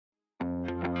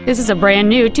This is a brand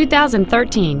new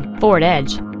 2013 Ford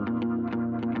Edge.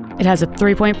 It has a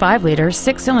 3.5-liter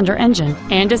 6-cylinder engine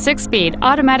and a 6-speed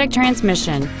automatic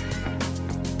transmission.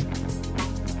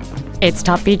 Its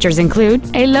top features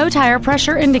include a low tire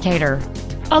pressure indicator,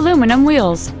 aluminum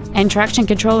wheels, and traction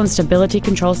control and stability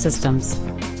control systems.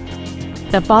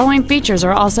 The following features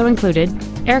are also included: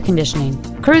 air conditioning,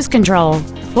 cruise control,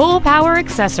 full power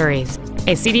accessories,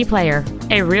 a CD player,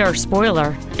 a rear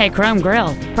spoiler, a chrome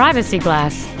grille, privacy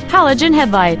glass, halogen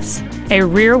headlights, a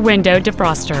rear window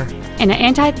defroster, and an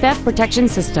anti-theft protection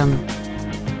system.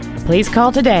 Please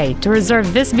call today to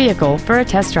reserve this vehicle for a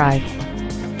test drive.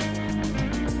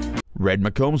 Red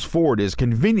McCombs Ford is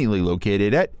conveniently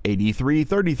located at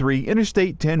 8333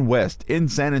 Interstate 10 West in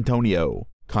San Antonio.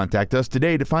 Contact us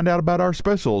today to find out about our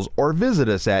specials or visit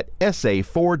us at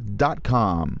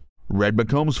saford.com. Red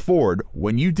McCombs Ford,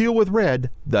 when you deal with red,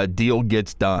 the deal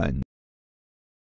gets done.